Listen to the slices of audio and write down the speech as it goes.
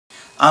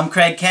I'm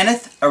Craig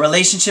Kenneth, a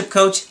relationship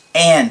coach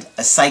and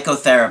a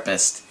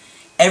psychotherapist.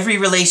 Every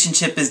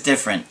relationship is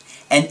different,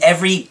 and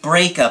every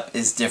breakup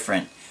is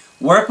different.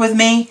 Work with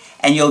me,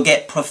 and you'll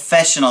get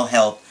professional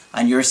help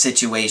on your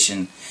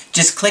situation.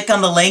 Just click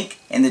on the link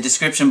in the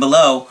description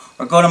below,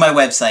 or go to my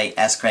website,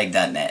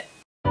 askcraig.net.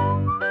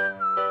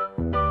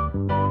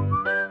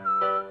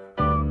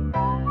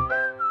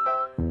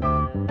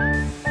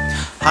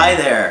 Hi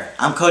there,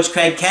 I'm Coach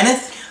Craig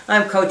Kenneth.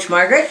 I'm Coach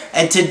Margaret.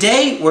 And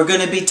today we're going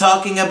to be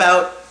talking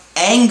about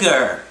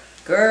anger.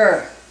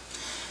 Grr.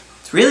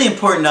 It's really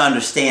important to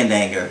understand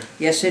anger.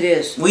 Yes, it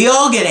is. We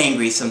all get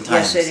angry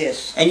sometimes. Yes, it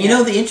is. And you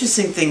know, the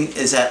interesting thing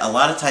is that a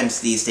lot of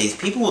times these days,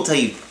 people will tell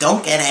you,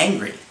 don't get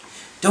angry.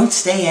 Don't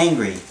stay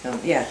angry.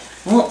 Yeah.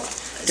 Well,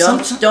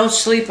 Don't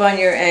sleep on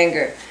your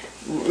anger.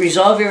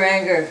 Resolve your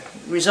anger.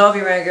 Resolve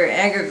your anger.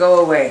 Anger,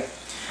 go away.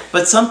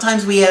 But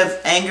sometimes we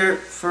have anger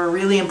for a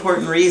really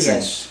important reason.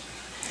 Yes.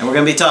 And we're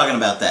going to be talking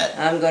about that.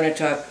 I'm going to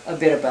talk a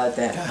bit about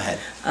that. Go ahead.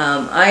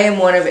 I am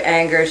one of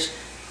anger's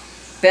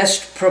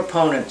best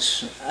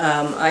proponents.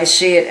 I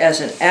see it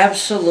as an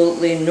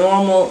absolutely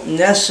normal,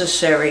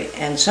 necessary,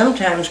 and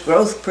sometimes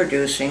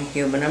growth-producing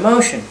human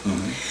emotion.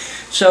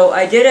 So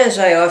I did as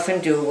I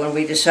often do when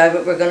we decide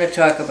what we're going to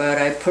talk about.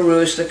 I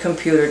peruse the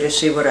computer to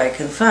see what I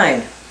can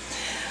find.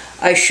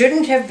 I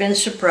shouldn't have been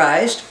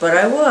surprised, but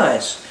I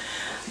was.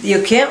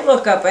 You can't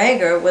look up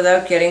anger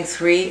without getting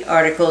 3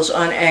 articles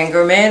on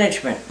anger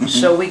management.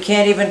 So we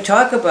can't even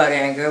talk about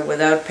anger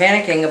without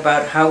panicking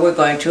about how we're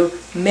going to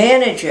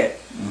manage it.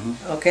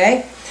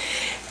 Okay?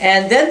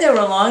 And then there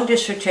are long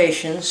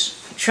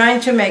dissertations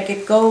trying to make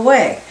it go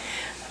away.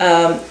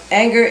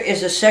 Anger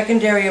is a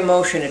secondary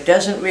emotion. It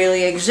doesn't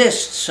really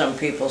exist, some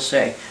people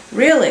say.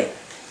 Really?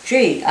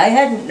 Gee, I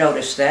hadn't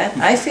noticed that.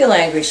 I feel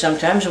angry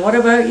sometimes. What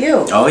about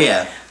you? Oh,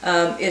 yeah.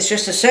 It's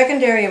just a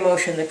secondary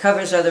emotion that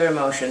covers other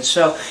emotions.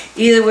 So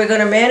either we're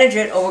going to manage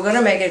it or we're going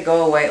to make it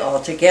go away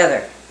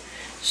altogether.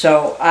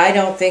 So I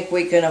don't think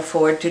we can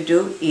afford to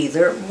do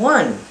either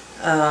one.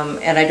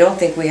 And I don't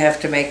think we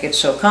have to make it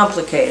so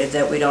complicated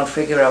that we don't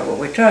figure out what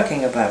we're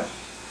talking about.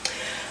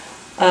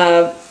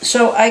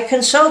 So I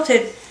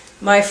consulted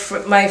one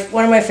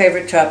of my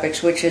favorite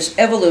topics, which is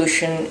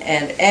evolution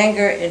and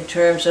anger in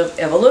terms of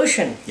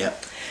evolution.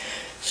 Yep.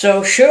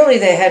 So surely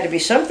there had to be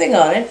something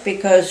on it,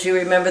 because you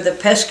remember the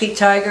pesky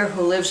tiger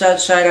who lives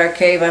outside our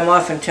cave. I'm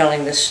often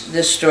telling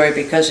this story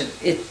because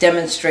it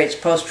demonstrates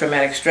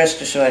post-traumatic stress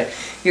disorder.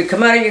 You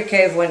come out of your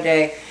cave one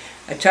day,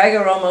 a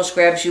tiger almost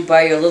grabs you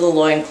by your little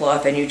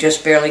loincloth, and you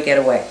just barely get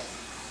away.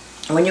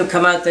 When you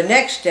come out the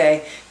next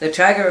day, the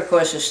tiger, of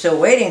course, is still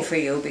waiting for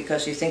you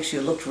because he thinks you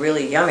looked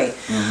really yummy.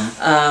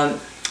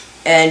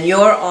 And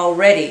you're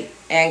already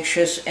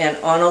anxious and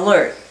on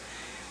alert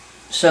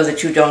so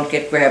that you don't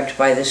get grabbed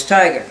by this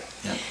tiger.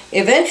 Yep.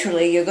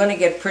 Eventually, you're going to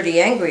get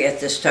pretty angry at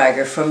this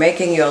tiger for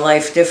making your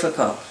life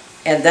difficult.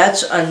 And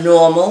that's a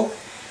normal,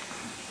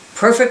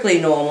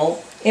 perfectly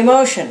normal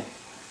emotion.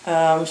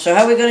 So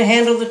how are we going to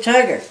handle the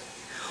tiger?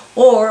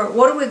 Or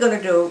what are we going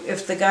to do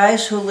if the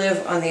guys who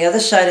live on the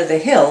other side of the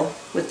hill,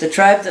 with the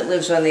tribe that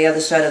lives on the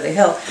other side of the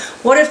hill,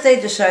 what if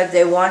they decide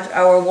they want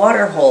our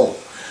water hole,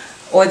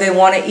 or they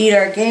want to eat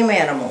our game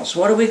animals?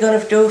 What are we going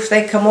to do if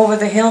they come over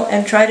the hill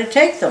and try to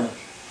take them?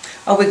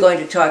 Are we going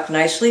to talk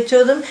nicely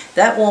to them?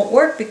 That won't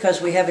work because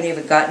we haven't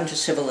even gotten to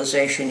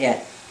civilization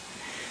yet.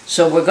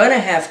 So we're going to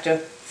have to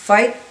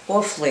fight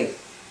or flee.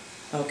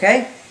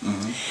 Okay?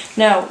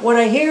 Now, what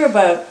I hear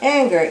about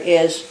anger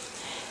is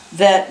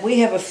that we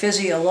have a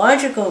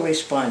physiological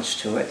response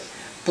to it.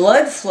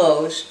 Blood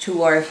flows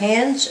to our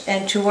hands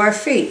and to our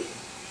feet.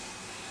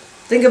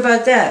 Think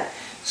about that.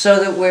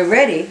 So that we're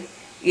ready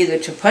either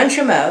to punch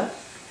him out,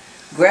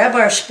 grab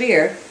our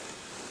spear,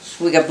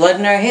 so we got blood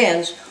in our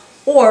hands,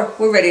 or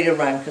we're ready to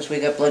run because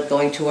we got blood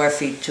going to our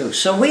feet too.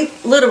 So we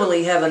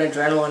literally have an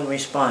adrenaline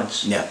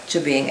response to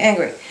being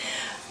angry.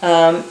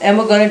 And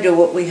we're going to do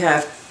what we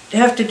have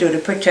to do to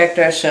protect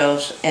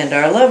ourselves and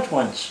our loved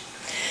ones.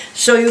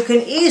 So you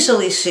can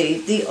easily see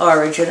the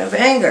origin of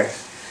anger.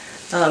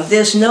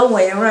 There's no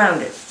way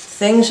around it.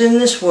 Things in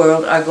this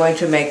world are going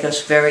to make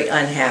us very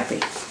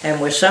unhappy,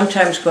 and we're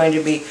sometimes going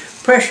to be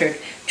pressured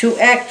to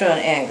act on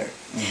anger.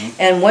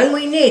 And when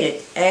we need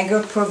it,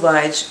 anger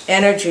provides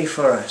energy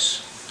for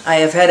us. I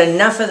have had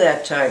enough of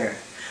that tiger.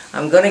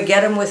 I'm going to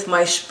get him with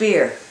my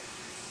spear.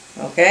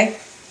 Okay?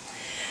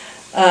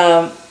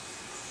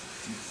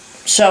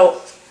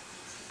 So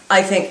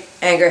I think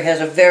anger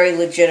has a very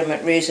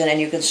legitimate reason, and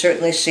you can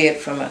certainly see it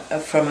from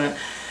an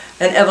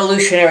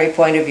evolutionary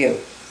point of view.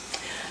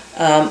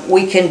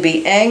 We can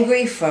be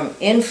angry from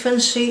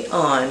infancy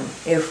on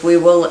if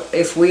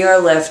we are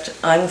left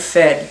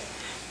unfed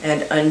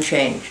and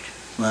unchanged.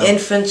 Wow.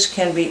 Infants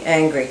can be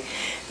angry,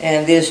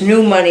 and there's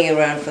new money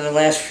around for the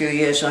last few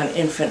years on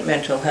infant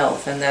mental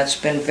health, and that's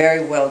been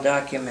very well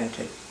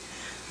documented.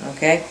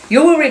 Okay?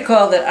 You will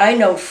recall that I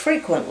note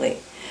frequently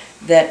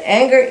that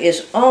anger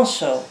is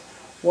also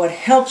what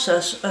helps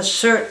us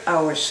assert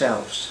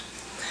ourselves.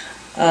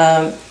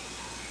 And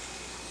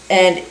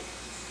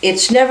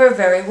it's never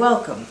very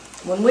welcome.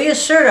 when we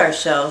assert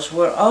ourselves,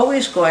 we're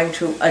always going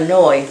to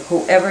annoy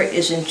whoever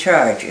is in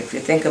charge, if you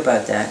think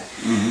about that.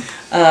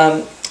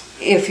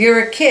 If you're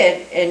a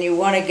kid and you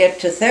want to get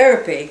to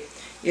therapy,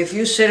 if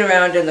you sit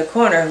around in the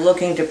corner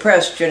looking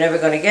depressed, you're never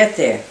going to get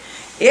there.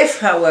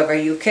 If, however,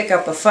 you kick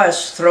up a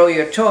fuss, throw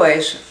your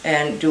toys,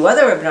 and do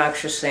other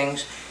obnoxious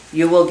things,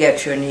 you will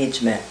get your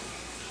needs met.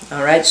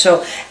 All right?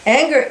 So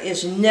anger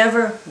is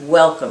never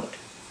welcomed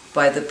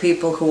by the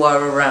people who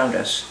are around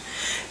us.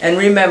 And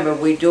remember,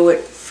 we do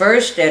it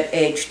first at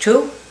age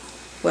 2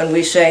 when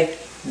we say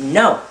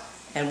no.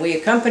 And we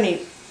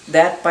accompany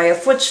that by a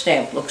foot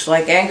stamp. Looks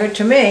like anger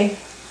to me.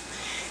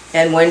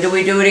 And when do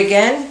we do it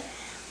again?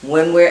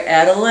 When we're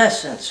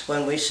adolescents,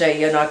 when we say,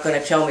 you're not going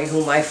to tell me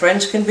who my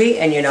friends can be,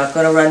 and you're not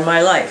going to run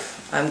my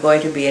life. I'm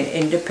going to be an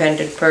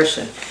independent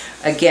person.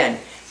 Again,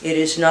 it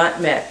is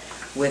not met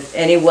with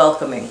any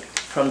welcoming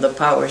from the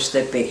powers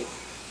that be.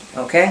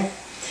 Okay?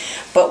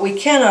 But we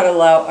cannot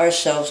allow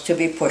ourselves to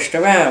be pushed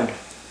around.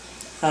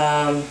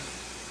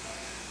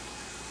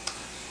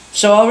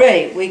 So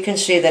already we can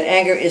see that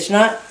anger is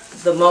not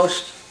the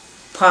most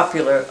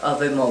popular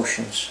of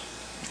emotions.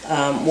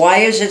 Why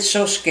is it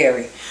so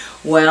scary?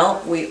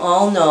 Well, we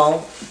all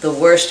know the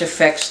worst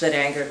effects that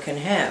anger can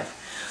have.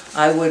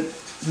 I would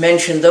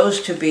mention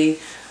those to be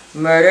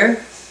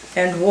murder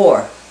and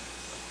war.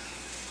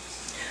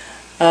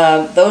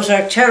 Those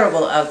are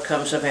terrible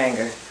outcomes of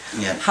anger.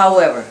 Yeah.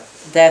 However,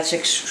 that's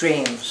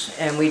extremes,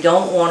 and we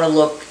don't want to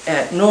look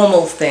at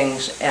normal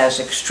things as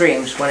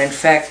extremes when in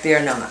fact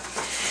they're not.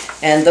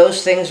 And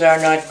those things are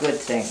not good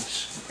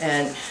things.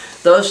 And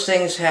those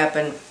things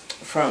happen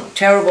from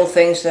terrible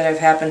things that have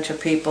happened to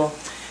people,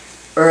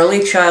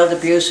 early child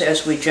abuse,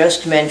 as we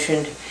just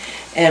mentioned,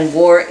 and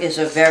war is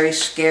a very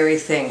scary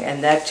thing,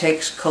 and that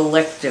takes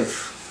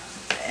collective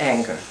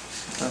anger,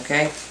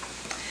 okay?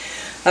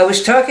 I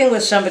was talking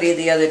with somebody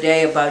the other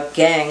day about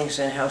gangs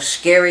and how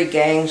scary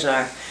gangs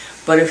are,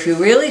 but if you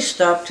really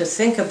stop to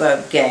think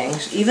about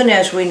gangs, even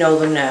as we know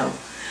them now,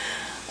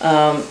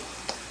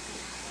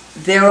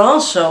 they're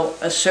also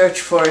a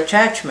search for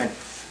attachment.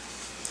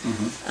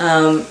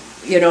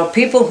 You know,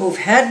 people who've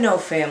had no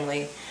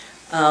family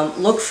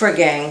look for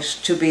gangs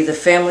to be the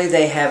family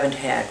they haven't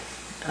had.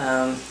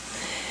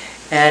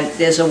 And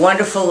there's a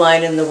wonderful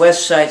line in the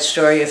West Side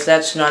Story, if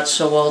that's not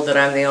so old that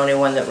I'm the only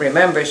one that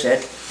remembers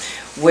it,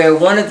 where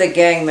one of the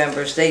gang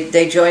members,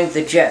 they joined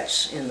the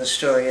Jets in the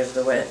story of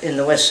in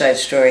the West Side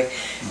Story,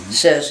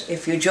 says,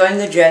 if you join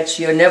the Jets,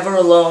 you're never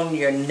alone,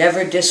 you're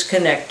never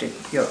disconnected,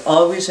 you're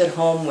always at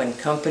home when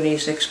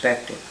company's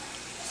expected.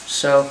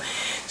 So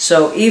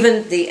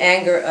even the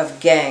anger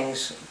of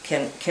gangs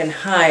can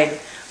hide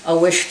a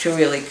wish to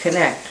really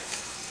connect.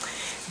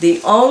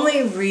 The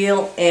only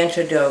real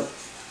antidote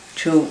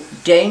to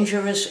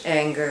dangerous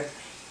anger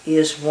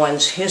is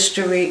one's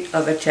history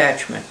of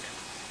attachment.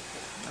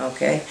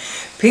 Okay?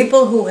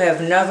 People who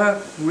have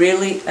never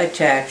really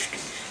attached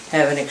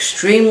have an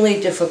extremely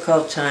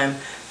difficult time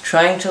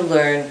trying to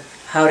learn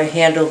how to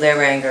handle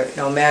their anger,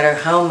 no matter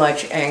how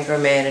much anger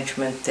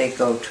management they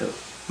go to.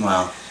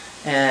 Wow.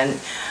 And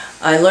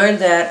I learned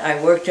that.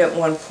 I worked at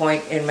one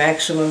point in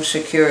maximum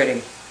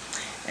security.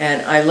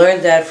 And I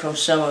learned that from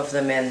some of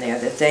the men there,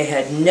 that they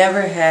had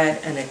never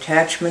had an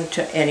attachment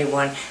to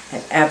anyone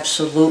and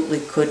absolutely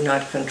could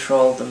not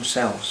control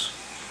themselves.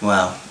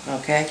 Wow.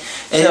 Okay?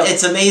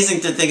 It's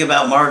amazing to think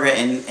about Margaret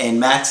in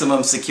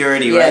maximum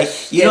security,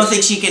 Yes, right? You don't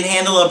think she can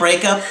handle a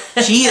breakup?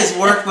 She has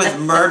worked with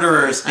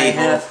murderers, people. I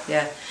have,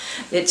 yeah.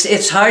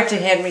 It's hard to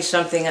hand me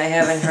something I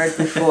haven't heard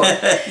before.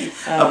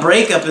 A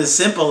breakup is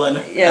simple on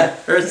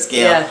her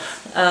scale,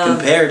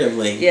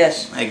 comparatively.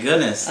 Yes. My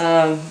goodness.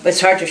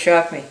 It's hard to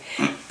shock me.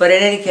 But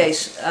in any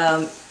case,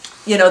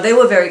 you know, they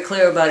were very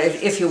clear about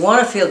it. If you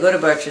want to feel good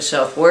about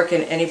yourself, work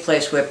in any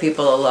place where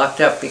people are locked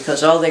up,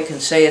 because all they can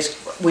say is,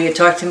 will you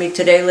talk to me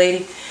today,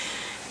 lady?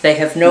 They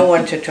have no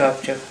one to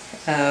talk to.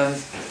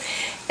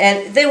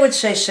 And they would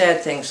say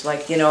sad things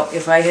like, you know,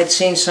 if I had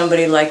seen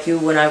somebody like you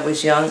when I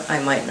was young,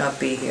 I might not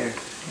be here.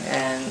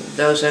 And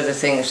those are the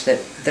things that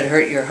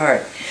hurt your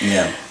heart.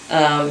 Yeah.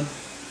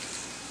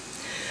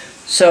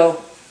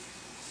 So,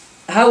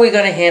 how are we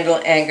going to handle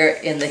anger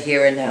in the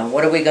here and now?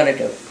 What are we going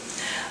to do?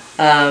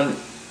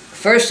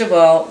 First of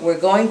all, we're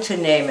going to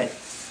name it.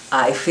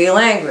 I feel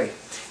angry.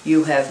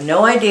 You have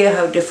no idea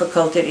how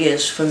difficult it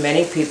is for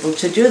many people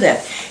to do that.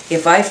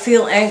 If I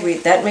feel angry,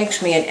 that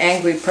makes me an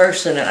angry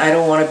person, and I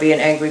don't want to be an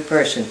angry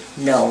person.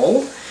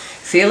 No.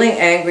 Feeling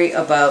angry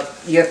about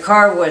your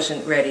car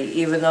wasn't ready,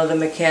 even though the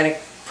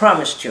mechanic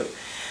promised you.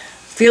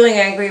 Feeling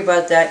angry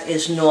about that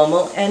is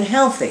normal and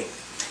healthy.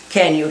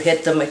 Can you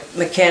hit the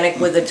mechanic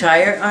with a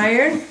tire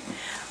iron?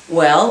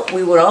 Well,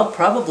 we would all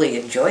probably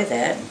enjoy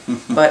that,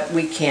 but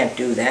we can't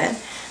do that.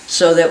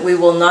 So that we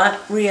will not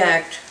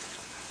react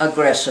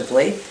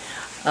aggressively.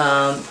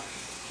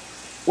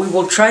 We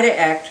will try to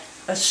act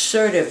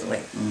assertively.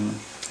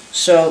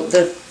 So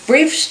the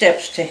brief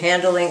steps to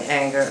handling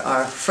anger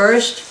are,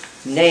 first,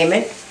 name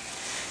it,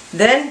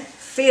 then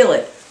feel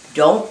it.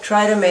 Don't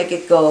try to make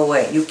it go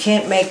away. You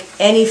can't make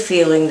any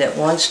feeling that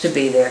wants to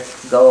be there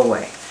go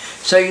away.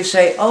 So you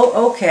say,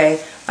 oh,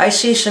 okay, I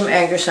see some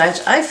anger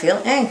signs, I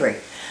feel angry.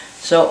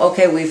 So,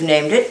 okay, we've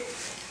named it,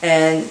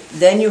 and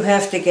then you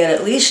have to get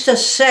at least a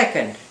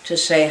second to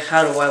say,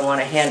 how do I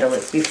want to handle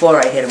it before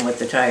I hit him with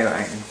the tire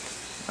iron,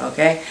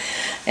 okay?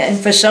 And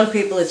for some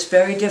people, it's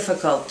very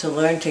difficult to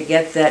learn to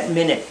get that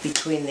minute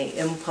between the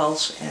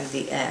impulse and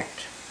the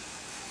act.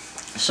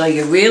 So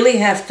you really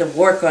have to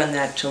work on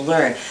that to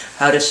learn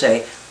how to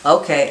say,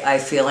 okay, I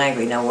feel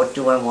angry, now what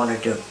do I want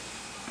to do,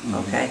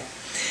 okay?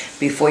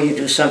 Before you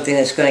do something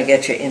that's going to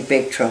get you in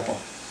big trouble.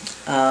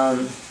 All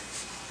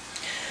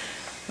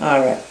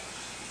right.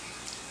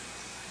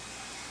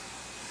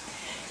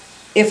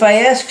 If I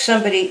ask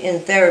somebody in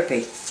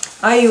therapy,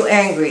 are you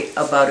angry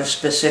about a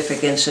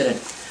specific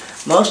incident?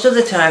 Most of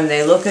the time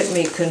they look at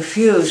me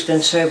confused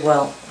and say,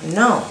 well,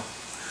 no.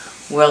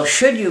 Well,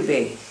 should you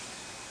be?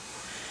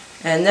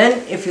 And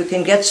then if you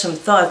can get some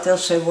thought, they'll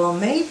say, well,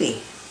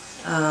 maybe.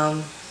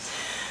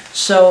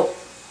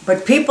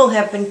 But people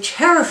have been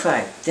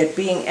terrified that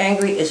being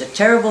angry is a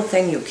terrible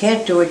thing, you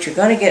can't do it, you're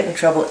going to get in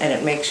trouble, and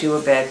it makes you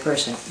a bad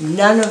person.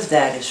 None of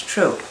that is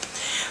true.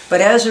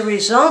 But as a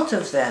result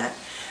of that,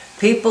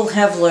 people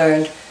have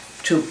learned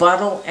to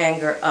bottle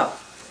anger up.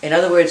 In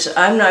other words,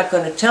 I'm not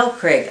going to tell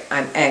Craig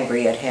I'm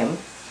angry at him.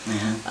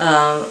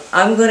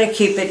 I'm going to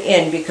keep it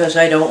in because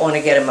I don't want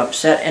to get him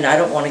upset, and I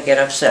don't want to get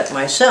upset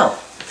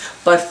myself.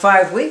 But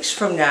 5 weeks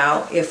from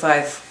now, if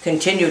I've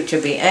continued to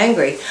be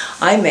angry,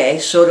 I may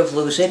sort of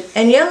lose it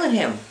and yell at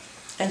him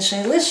and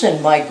say,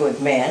 listen, my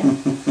good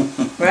man,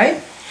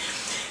 right?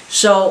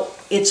 So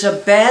it's a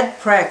bad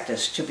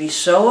practice to be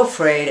so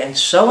afraid and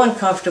so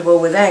uncomfortable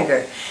with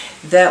anger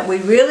that we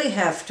really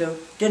have to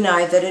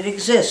deny that it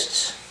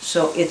exists.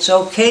 So it's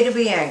okay to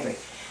be angry.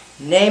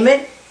 Name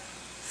it,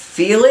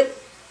 feel it,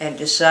 and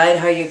decide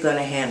how you're going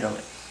to handle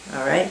it,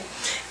 all right?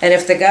 And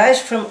if the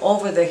guys from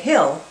over the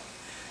hill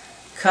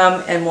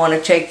come and want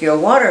to take your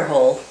water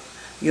hole,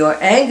 your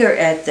anger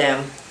at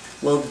them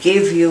will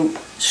give you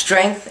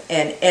strength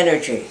and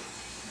energy,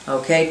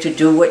 okay, to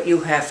do what you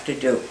have to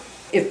do.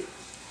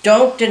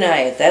 Don't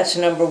deny it, that's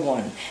number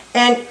one.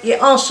 And you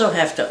also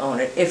have to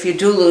own it. If you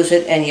do lose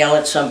it and yell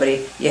at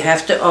somebody, you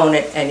have to own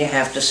it and you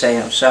have to say,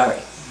 I'm sorry.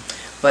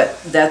 But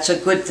that's a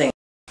good thing.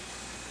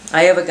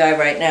 I have a guy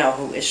right now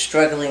who is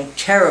struggling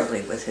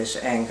terribly with his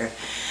anger,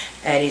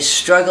 and he's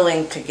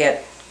struggling to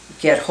get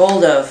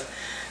hold of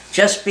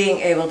just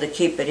being able to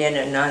keep it in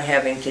and not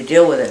having to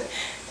deal with it.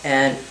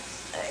 And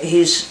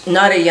he's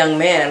not a young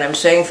man, and I'm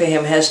saying for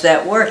him, has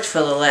that worked for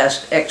the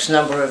last X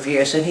number of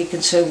years? And he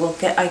can say, well,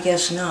 I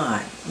guess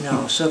not.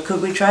 No. So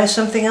could we try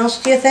something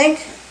else, do you think?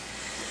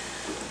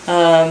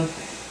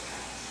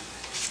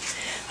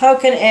 How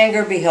can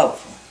anger be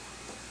helpful?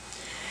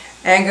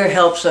 Anger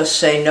helps us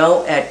say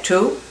no at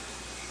 2.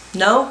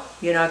 No,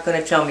 you're not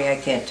going to tell me I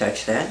can't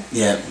touch that.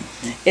 Yeah.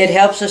 It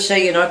helps us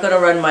say you're not going to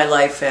run my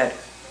life at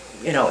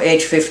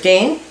age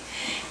 15,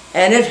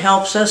 and it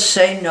helps us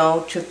say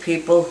no to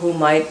people who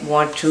might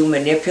want to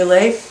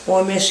manipulate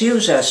or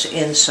misuse us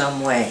in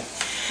some way.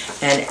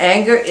 And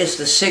anger is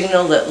the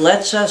signal that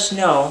lets us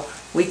know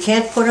we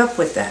can't put up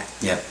with that.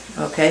 Yeah.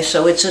 Okay,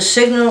 so it's a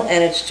signal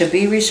and it's to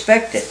be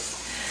respected.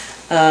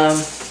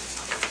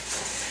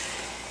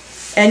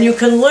 And you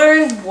can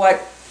learn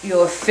what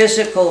your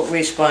physical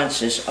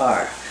responses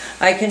are.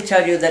 I can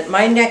tell you that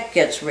my neck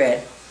gets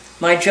red,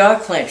 my jaw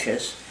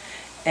clenches,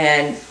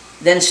 and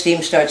then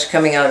steam starts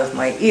coming out of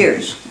my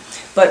ears.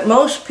 But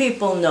most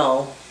people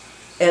know,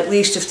 at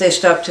least if they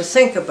stop to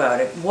think about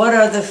it, what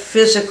are the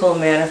physical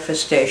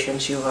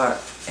manifestations you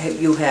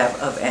have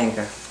of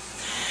anger.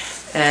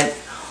 And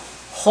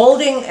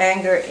holding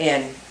anger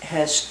in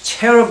has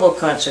terrible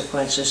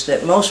consequences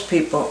that most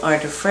people are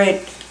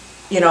afraid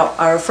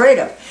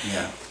of.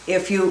 Yeah.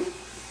 If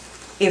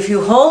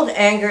you hold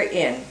anger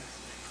in,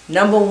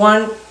 number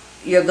one,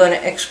 you're going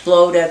to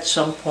explode at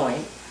some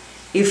point.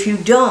 If you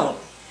don't,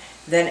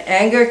 then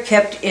anger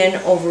kept in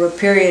over a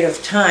period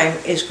of time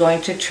is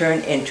going to turn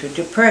into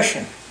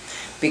depression.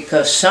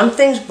 Because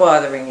something's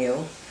bothering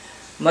you,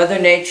 Mother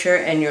Nature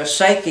and your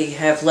psyche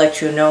have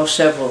let you know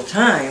several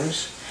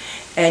times,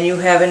 and you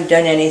haven't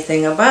done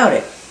anything about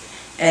it.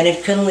 And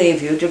it can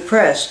leave you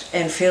depressed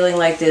and feeling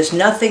like there's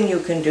nothing you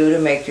can do to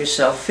make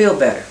yourself feel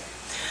better.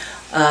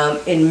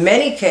 In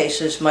many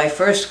cases, my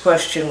first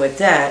question with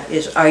that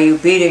is, are you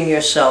beating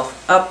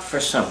yourself up for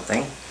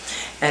something?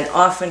 And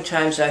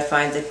oftentimes I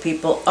find that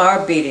people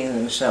are beating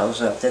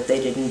themselves up, that they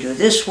didn't do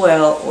this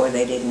well, or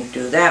they didn't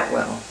do that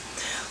well.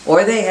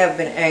 Or they have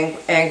been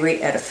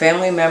angry at a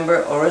family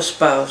member or a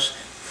spouse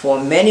for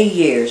many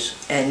years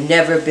and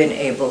never been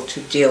able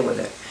to deal with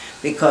it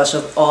because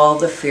of all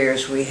the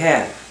fears we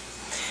have.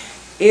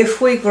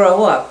 If we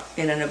grow up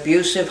in an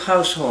abusive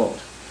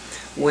household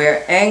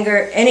where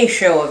anger, any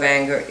show of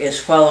anger, is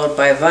followed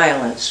by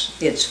violence,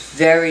 it's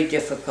very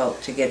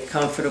difficult to get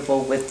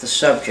comfortable with the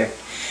subject.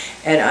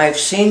 And I've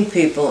seen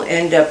people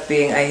end up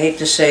being, I hate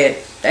to say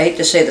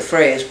the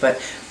phrase, but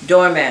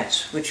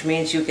doormats, which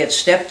means you get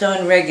stepped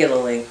on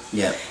regularly.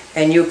 Yeah.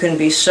 And you can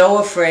be so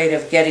afraid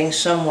of getting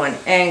someone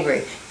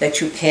angry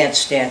that you can't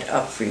stand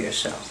up for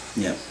yourself.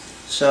 Yeah.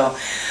 So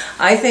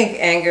I think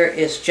anger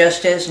is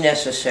just as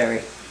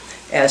necessary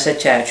as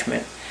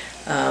attachment.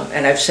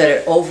 And I've said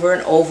it over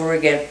and over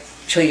again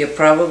till you're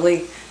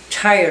probably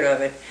tired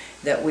of it,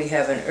 that we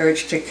have an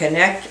urge to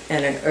connect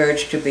and an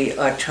urge to be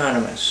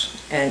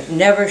autonomous. And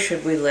never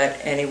should we let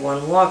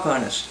anyone walk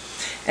on us.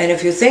 And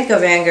if you think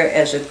of anger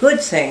as a good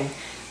thing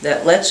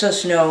that lets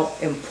us know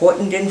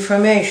important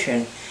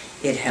information,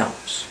 it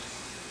helps.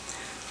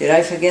 Did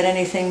I forget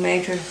anything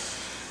major?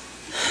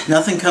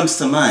 Nothing comes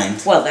to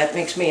mind. Well, that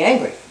makes me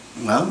angry.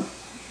 Well,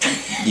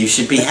 you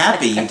should be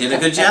happy. You did a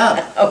good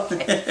job.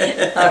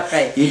 Okay, all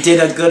right. You did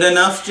a good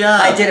enough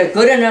job. I did a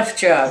good enough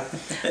job.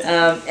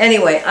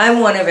 Anyway, I'm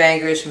one of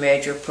anger's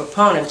major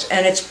proponents,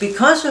 and it's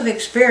because of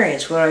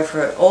experience, what I've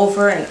heard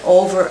over and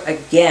over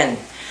again.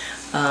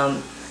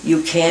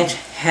 You can't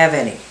have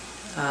any.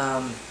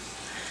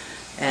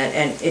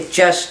 And it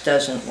just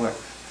doesn't work.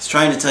 It's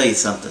trying to tell you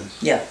something.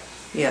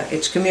 Yeah,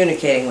 it's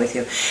communicating with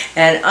you.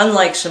 And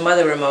unlike some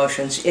other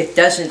emotions, it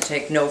doesn't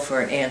take no for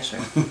an answer.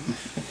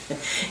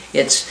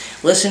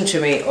 It's listen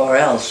to me or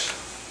else.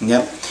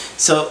 Yep.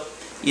 So,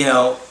 you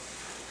know,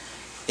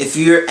 if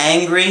you're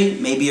angry,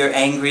 maybe you're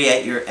angry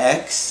at your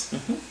ex.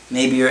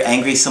 Maybe you're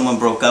angry someone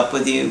broke up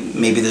with you.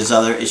 Maybe there's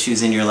other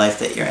issues in your life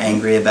that you're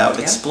angry about.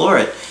 Yeah. Explore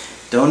it.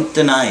 Don't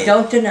deny it.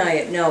 Don't deny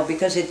it, no,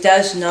 because it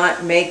does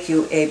not make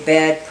you a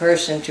bad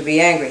person to be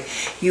angry.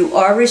 You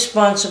are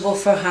responsible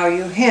for how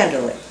you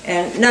handle it,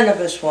 and none of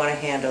us want to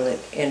handle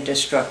it in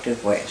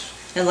destructive ways.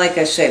 And like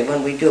I say,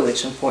 when we do,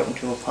 it's important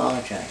to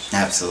apologize.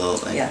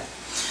 Absolutely. Yeah.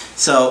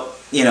 So,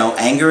 you know,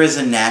 anger is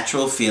a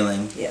natural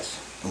feeling. Yes.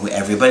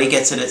 Everybody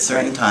gets it at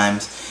certain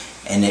times,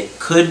 and it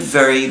could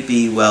very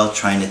be well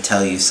trying to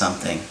tell you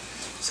something.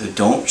 So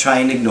don't try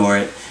and ignore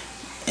it.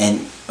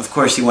 And of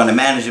course you want to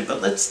manage it,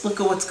 but let's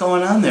look at what's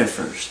going on there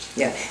first.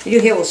 Yeah.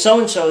 You hear, well,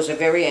 so-and-so is a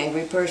very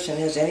angry person.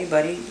 Has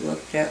anybody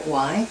looked at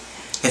why?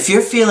 If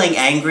you're feeling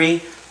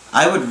angry,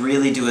 I would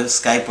really do a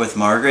Skype with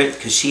Margaret,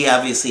 because she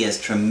obviously has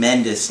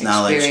tremendous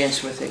knowledge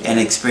Experience with it. and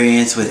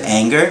experience with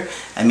anger.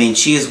 I mean,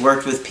 she has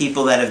worked with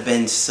people that have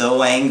been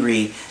so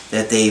angry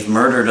that they've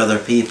murdered other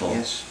people.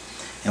 Yes.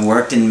 And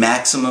worked in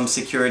maximum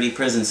security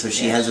prisons, so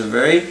she has a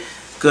very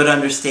good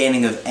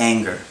understanding of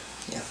anger.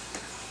 Yeah.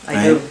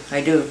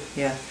 I do,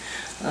 yeah.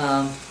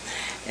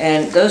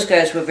 And those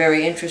guys were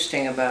very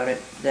interesting about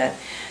it, that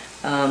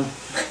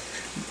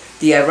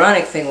the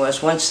ironic thing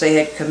was, once they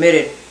had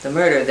committed the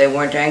murder, they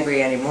weren't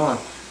angry anymore.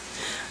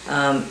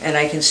 And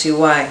I can see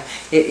why.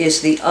 It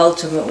is the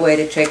ultimate way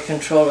to take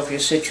control of your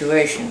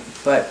situation,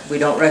 but we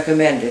don't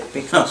recommend it,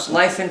 because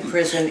life in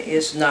prison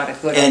is not a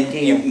good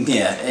idea.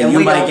 And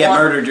you might get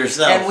murdered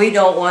yourself. And we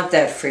don't want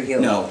that for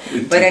you. No.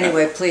 But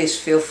anyway, please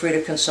feel free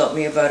to consult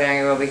me about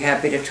anger. I'll be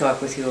happy to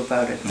talk with you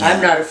about it.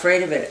 I'm not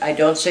afraid of it. I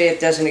don't say it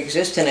doesn't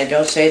exist, and I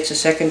don't say it's a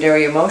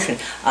secondary emotion.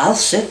 I'll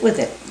sit with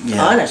it,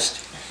 honest.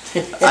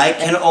 I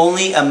can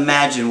only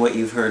imagine what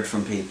you've heard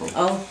from people.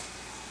 Oh,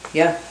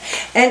 yeah.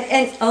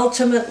 And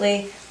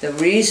ultimately, the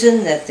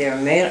reason that they're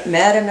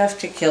mad enough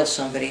to kill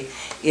somebody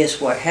is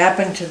what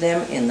happened to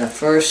them in the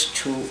first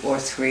 2 or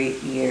 3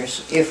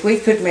 years. If we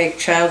could make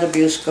child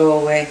abuse go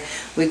away,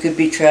 we could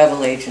be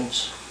travel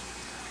agents.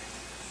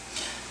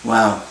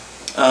 Wow.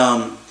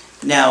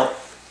 Now,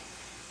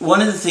 one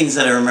of the things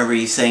that I remember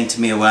you saying to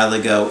me a while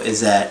ago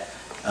is that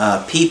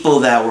people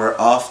that were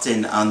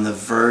often on the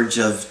verge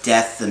of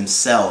death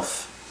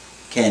themselves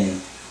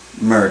can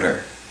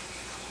murder,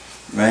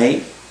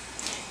 right?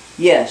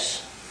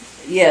 Yes,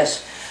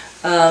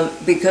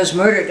 because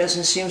murder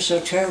doesn't seem so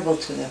terrible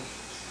to them.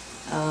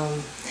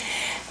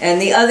 And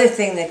the other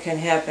thing that can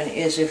happen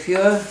is, if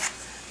you're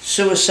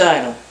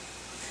suicidal,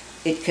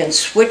 it can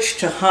switch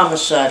to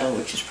homicidal,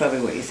 which is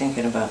probably what you're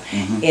thinking about,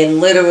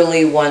 in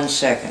literally 1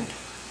 second.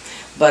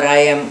 But I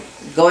am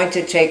going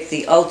to take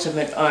the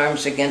ultimate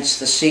arms against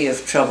the sea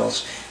of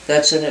troubles.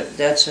 That's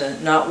a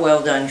not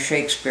well done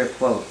Shakespeare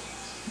quote.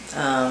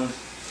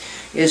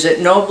 Is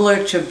it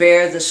nobler to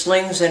bear the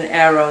slings and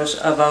arrows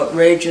of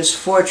outrageous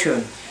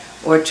fortune,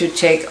 or to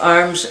take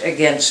arms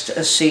against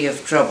a sea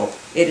of trouble?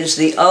 It is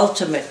the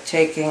ultimate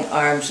taking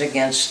arms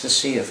against the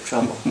sea of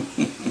trouble.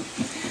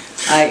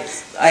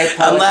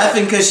 I'm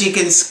laughing because she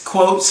can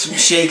quote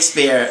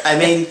Shakespeare. I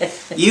mean,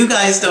 you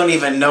guys don't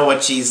even know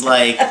what she's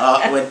like.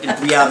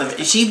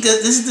 This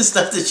is the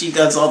stuff that she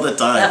does all the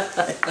time.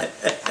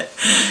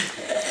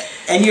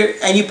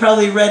 And you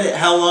probably read it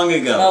how long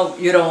ago? Oh,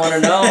 you don't want to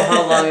know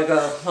how long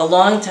ago. A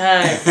long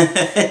time.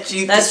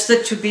 That's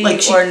the to be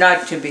or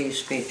not to be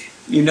speech.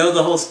 You know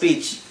the whole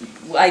speech.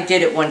 I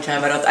did it one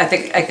time. I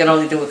think I can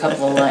only do a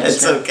couple of lines.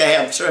 It's okay.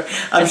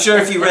 I'm sure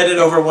if you read it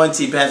over once,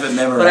 you'd have it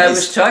memorized. But I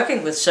was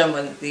talking with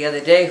someone the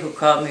other day who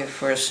called me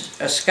for a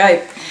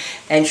Skype,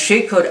 and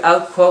she could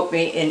outquote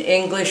me in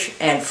English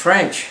and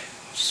French.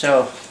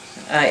 So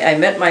I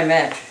met my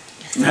match.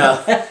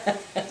 No,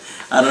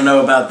 I don't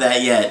know about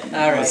that yet. All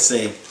right. We'll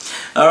see.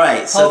 All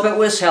right. So, hope it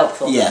was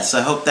helpful. Yes,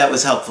 I hope that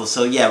was helpful.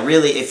 So yeah,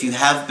 really, if you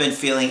have been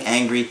feeling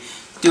angry,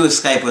 do a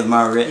Skype with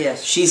Margaret.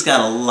 Yes. She's got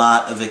a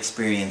lot of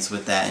experience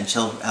with that, and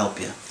she'll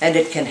help you. And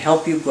it can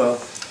help you grow.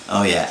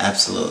 Oh yeah,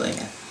 absolutely.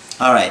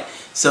 All right.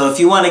 So if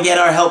you want to get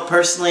our help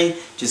personally,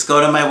 just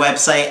go to my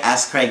website,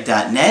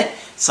 askcraig.net.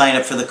 Sign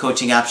up for the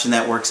coaching option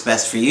that works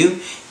best for you.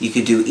 You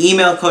could do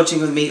email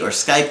coaching with me or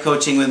Skype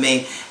coaching with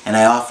me, and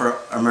I offer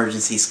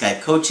emergency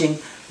Skype coaching.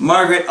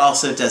 Margaret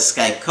also does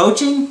Skype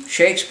coaching.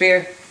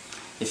 Shakespeare.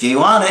 If you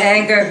want it.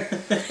 Anger.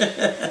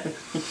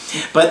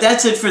 But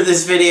that's it for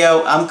this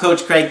video. I'm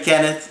Coach Craig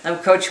Kenneth. I'm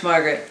Coach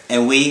Margaret.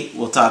 And we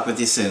will talk with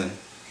you soon.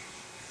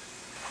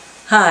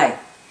 Hi,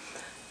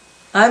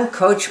 I'm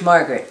Coach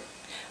Margaret,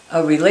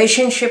 a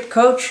relationship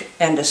coach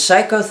and a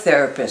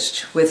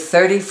psychotherapist with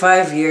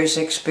 35 years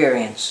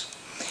experience.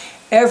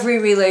 Every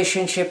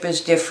relationship is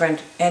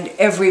different and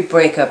every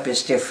breakup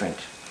is different.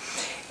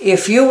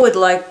 If you would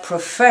like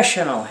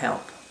professional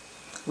help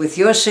with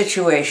your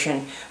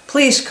situation,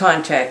 please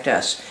contact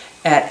us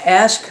at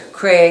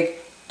askcraig.net.